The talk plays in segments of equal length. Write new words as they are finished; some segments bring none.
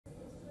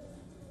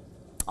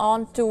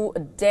on to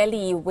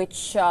Delhi,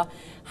 which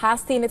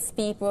has seen its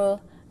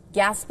people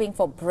gasping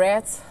for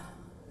breath,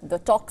 the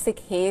toxic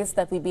haze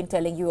that we've been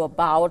telling you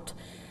about.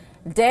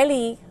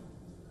 Delhi,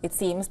 it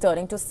seems,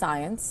 turning to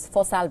science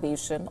for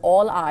salvation.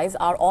 All eyes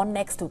are on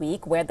next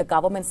week, where the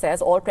government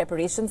says all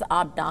preparations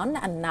are done.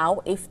 And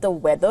now, if the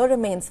weather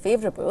remains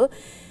favorable,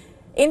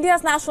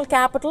 India's national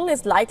capital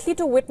is likely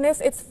to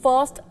witness its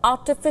first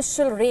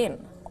artificial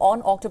rain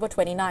on October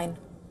 29.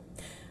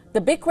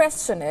 The big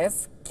question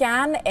is,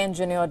 can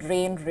engineered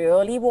rain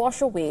really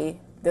wash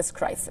away this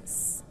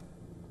crisis?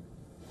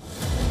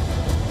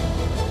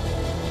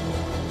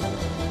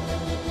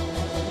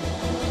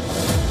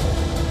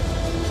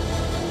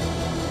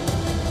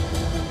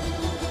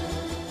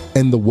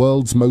 In the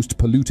world's most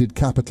polluted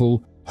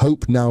capital,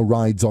 hope now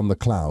rides on the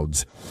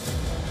clouds.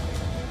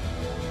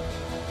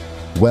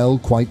 Well,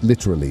 quite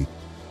literally.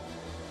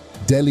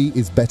 Delhi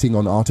is betting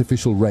on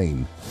artificial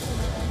rain.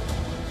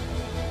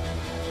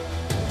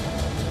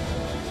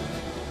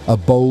 A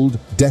bold,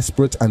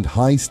 desperate and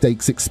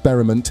high-stakes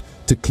experiment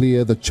to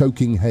clear the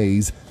choking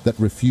haze that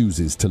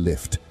refuses to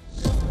lift.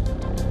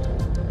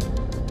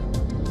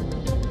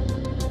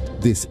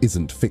 This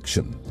isn't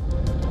fiction.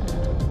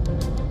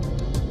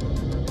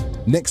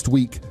 Next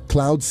week,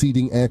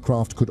 cloud-seeding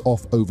aircraft could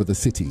off over the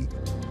city,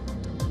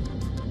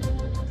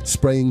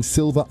 spraying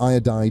silver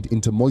iodide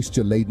into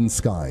moisture-laden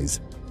skies,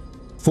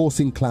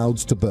 forcing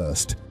clouds to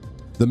burst.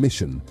 The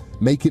mission: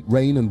 make it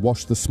rain and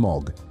wash the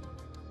smog.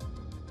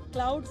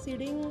 Cloud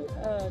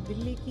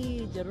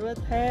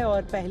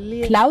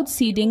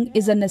seeding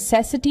is a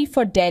necessity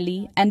for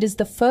Delhi and is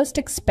the first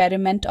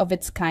experiment of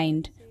its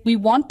kind. We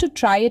want to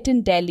try it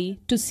in Delhi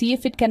to see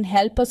if it can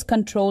help us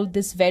control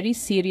this very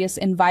serious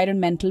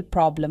environmental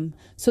problem.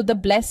 So the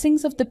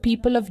blessings of the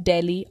people of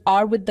Delhi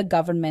are with the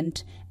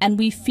government, and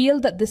we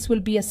feel that this will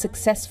be a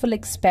successful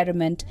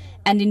experiment,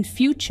 and in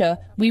future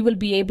we will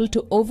be able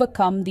to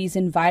overcome these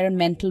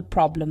environmental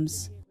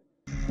problems.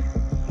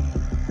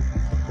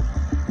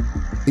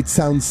 It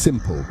sounds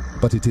simple,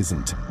 but it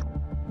isn't.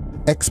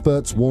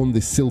 Experts warn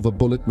this silver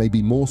bullet may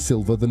be more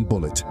silver than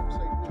bullet.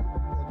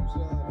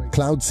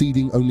 Cloud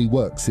seeding only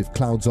works if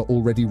clouds are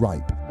already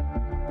ripe.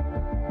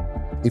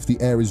 If the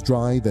air is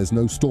dry, there's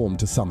no storm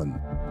to summon.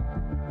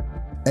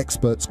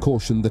 Experts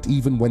caution that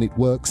even when it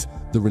works,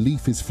 the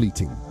relief is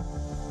fleeting.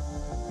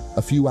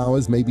 A few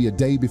hours, maybe a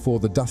day before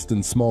the dust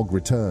and smog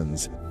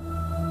returns.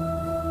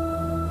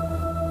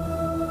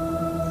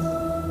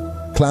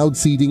 Cloud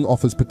seeding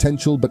offers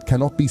potential but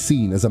cannot be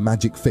seen as a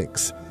magic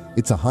fix.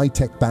 It's a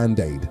high-tech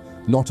band-aid,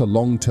 not a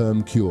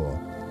long-term cure.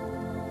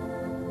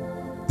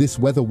 This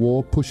weather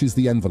war pushes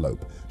the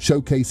envelope,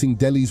 showcasing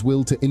Delhi's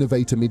will to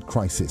innovate amid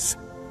crisis.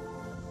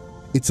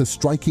 It's a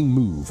striking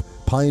move,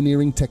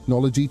 pioneering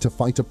technology to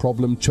fight a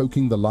problem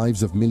choking the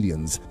lives of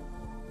millions.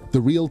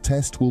 The real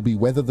test will be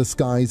whether the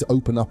skies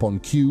open up on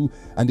cue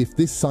and if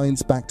this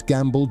science-backed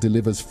gamble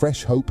delivers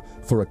fresh hope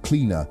for a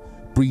cleaner,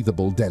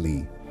 breathable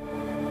Delhi.